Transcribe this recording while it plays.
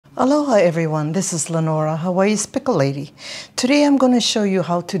Aloha everyone, this is Lenora, Hawaii's Pickle Lady. Today I'm going to show you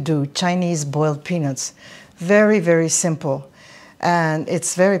how to do Chinese boiled peanuts. Very, very simple. And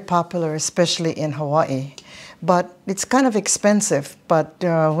it's very popular, especially in Hawaii. But it's kind of expensive, but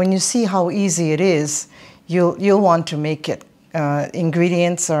when you see how easy it is, you'll want to make it.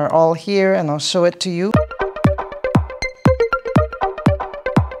 Ingredients are all here and I'll show it to you.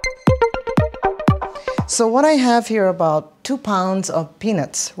 So what I have here about 2 pounds of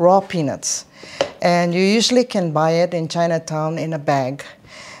peanuts, raw peanuts. And you usually can buy it in Chinatown in a bag.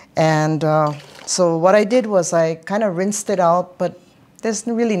 And so what I did was I kind of rinsed it out, but there's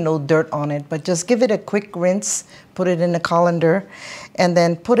really no dirt on it. But just give it a quick rinse, put it in a colander, and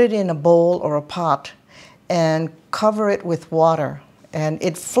then put it in a bowl or a pot and cover it with water. And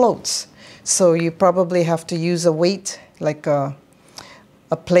it floats. So you probably have to use a weight, like a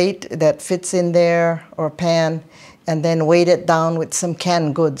plate that fits in there or a pan, and then weight it down with some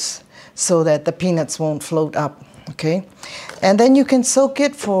canned goods so that the peanuts won't float up, okay? And then you can soak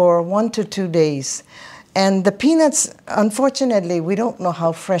it for 1 to 2 days. And the peanuts, unfortunately, we don't know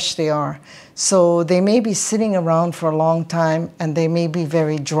how fresh they are. So they may be sitting around for a long time and they may be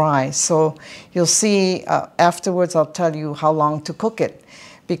very dry. So you'll see afterwards, I'll tell you how long to cook it,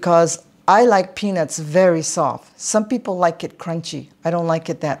 because I like peanuts very soft. Some people like it crunchy. I don't like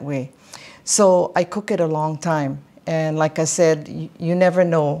it that way. So I cook it a long time. And like I said, you never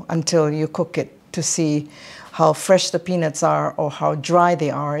know until you cook it to see how fresh the peanuts are or how dry they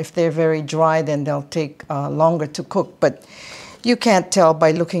are. If they're very dry, then they'll take longer to cook. But you can't tell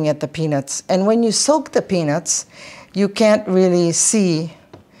by looking at the peanuts. And when you soak the peanuts, you can't really see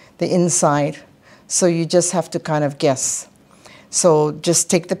the inside. So you just have to kind of guess. So just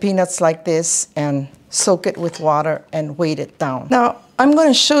take the peanuts like this and soak it with water and weight it down. Now, I'm going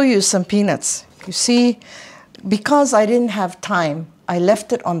to show you some peanuts. You see, because I didn't have time, I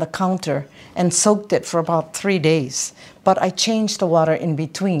left it on the counter and soaked it for about 3 days. But I changed the water in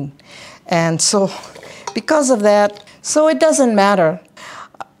between. And so because of that, so it doesn't matter.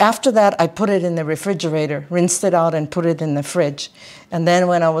 After that, I put it in the refrigerator, rinsed it out and put it in the fridge. And then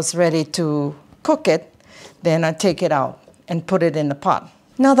when I was ready to cook it, then I take it out and put it in the pot.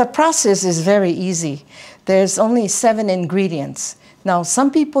 Now the process is very easy. There's only 7 ingredients. Now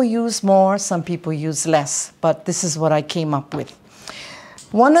some people use more, some people use less, but this is what I came up with.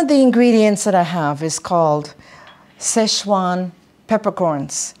 One of the ingredients that I have is called Szechuan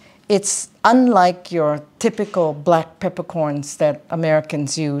peppercorns. It's unlike your typical black peppercorns that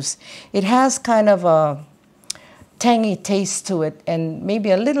Americans use. It has kind of a tangy taste to it and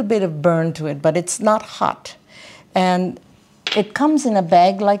maybe a little bit of burn to it, but it's not hot. And it comes in a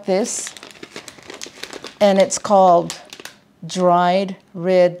bag like this, and it's called dried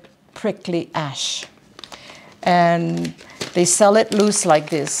red prickly ash. And they sell it loose like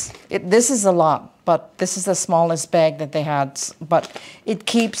this. This is a lot, but this is the smallest bag that they had, but it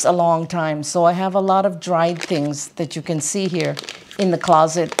keeps a long time. So I have a lot of dried things that you can see here in the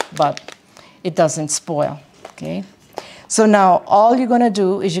closet, but it doesn't spoil, okay? So now all you're gonna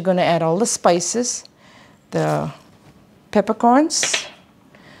do is you're gonna add all the spices, the peppercorns,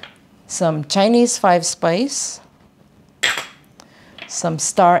 some Chinese 5-spice, some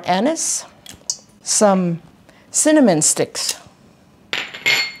star anise, some cinnamon sticks,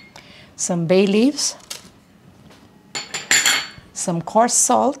 some bay leaves, some coarse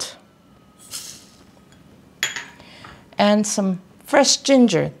salt, and some fresh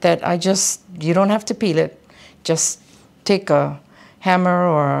ginger that you don't have to peel it, just take a hammer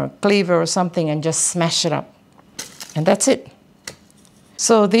or a cleaver or something and just smash it up. And that's it.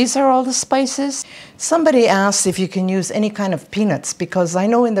 So these are all the spices. Somebody asked if you can use any kind of peanuts, because I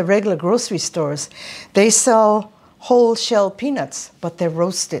know in the regular grocery stores, they sell whole shell peanuts, but they're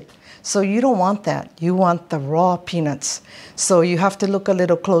roasted. So you don't want that. You want the raw peanuts. So you have to look a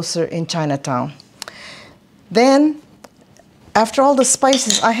little closer in Chinatown. Then, after all the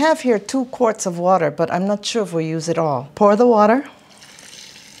spices, I have here 2 quarts of water, but I'm not sure if we'll use it all. Pour the water.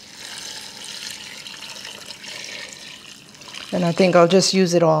 And I think I'll just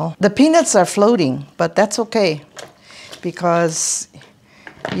use it all. The peanuts are floating, but that's okay because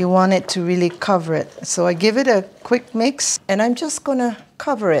you want it to really cover it. So I give it a quick mix and I'm just gonna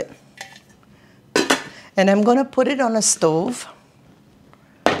cover it. And I'm gonna put it on a stove,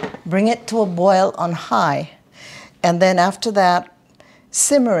 bring it to a boil on high, and then after that,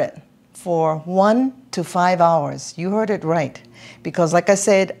 simmer it for 1 to 5 hours. You heard it right, because like I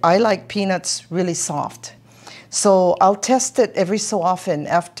said, I like peanuts really soft. So I'll test it every so often.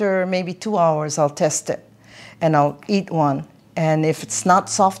 After maybe 2 hours, I'll test it and I'll eat one And if it's not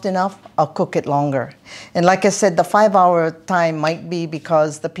soft enough, I'll cook it longer. And like I said, the 5-hour time might be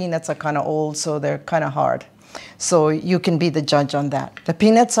because the peanuts are kind of old, so they're kind of hard. So you can be the judge on that. The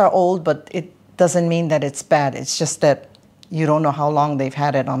peanuts are old, but it doesn't mean that it's bad. It's just that you don't know how long they've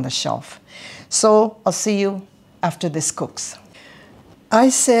had it on the shelf. So I'll see you after this cooks. I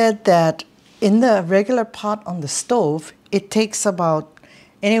said that in the regular pot on the stove, it takes about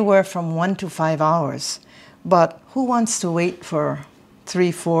anywhere from 1 to 5 hours. But who wants to wait for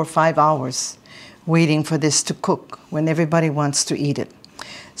 3, 4, 5 hours waiting for this to cook when everybody wants to eat it?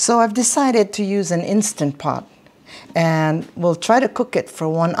 So I've decided to use an instant pot, and we'll try to cook it for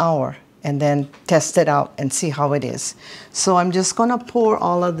 1 hour and then test it out and see how it is. So I'm just gonna pour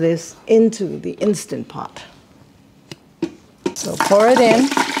all of this into the instant pot. So pour it in.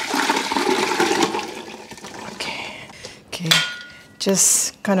 Okay,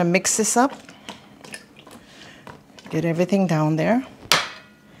 just kind of mix this up. Get everything down there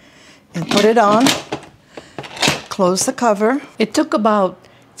and put it on. Close the cover. It took about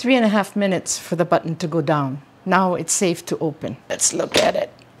 3.5 minutes for the button to go down. Now it's safe to open. Let's look at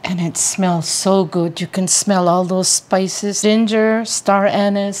it. And it smells so good. You can smell all those spices. Ginger, star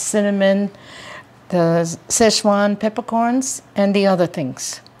anise, cinnamon, the Szechuan peppercorns, and the other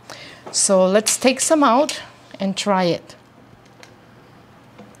things. So let's take some out and try it.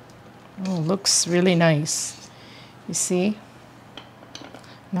 Oh, looks really nice. You see?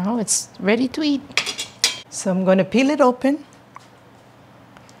 Now it's ready to eat. So I'm going to peel it open.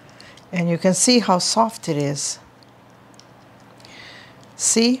 And you can see how soft it is.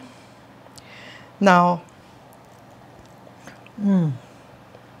 See? Now,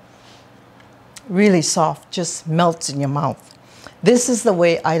 really soft, just melts in your mouth. This is the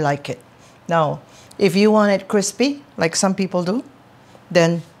way I like it. Now, if you want it crispy, like some people do,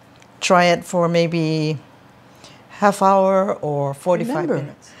 then try it for maybe half hour or 45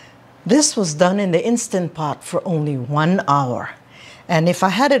 minutes. This was done in the Instant Pot for only 1 hour. And if I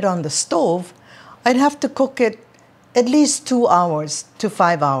had it on the stove, I'd have to cook it at least 2 hours to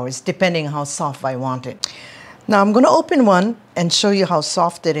 5 hours, depending how soft I want it. Now I'm going to open one and show you how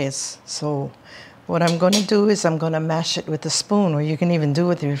soft it is. So what I'm going to do is I'm going to mash it with a spoon, or you can even do it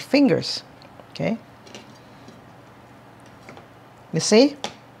with your fingers. Okay? You see?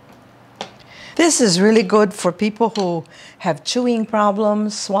 This is really good for people who have chewing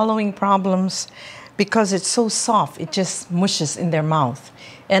problems, swallowing problems, because it's so soft, it just mushes in their mouth.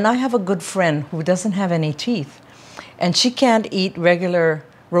 And I have a good friend who doesn't have any teeth, and she can't eat regular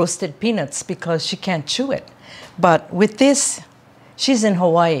roasted peanuts because she can't chew it. But with this, she's in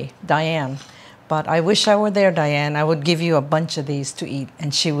Hawaii, Diane. But I wish I were there, Diane. I would give you a bunch of these to eat,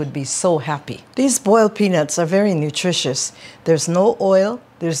 and she would be so happy. These boiled peanuts are very nutritious. There's no oil,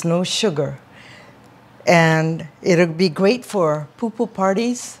 there's no sugar. And it'll be great for poo-poo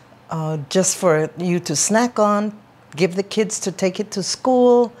parties, just for you to snack on, give the kids to take it to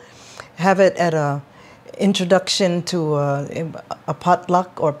school, have it at a introduction to a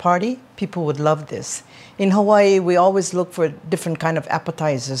potluck or party. People would love this. In Hawaii, we always look for different kind of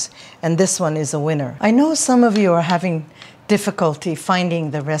appetizers, and this one is a winner. I know some of you are having difficulty finding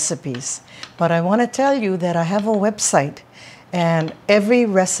the recipes, but I want to tell you that I have a website, and every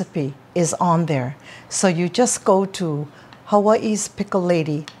recipe is on there. So you just go to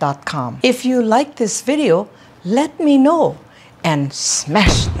hawaiispicklelady.com. If you like this video, let me know and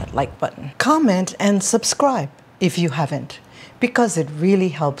smash that like button. Comment and subscribe if you haven't, because it really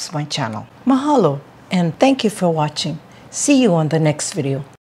helps my channel. Mahalo, and thank you for watching. See you on the next video.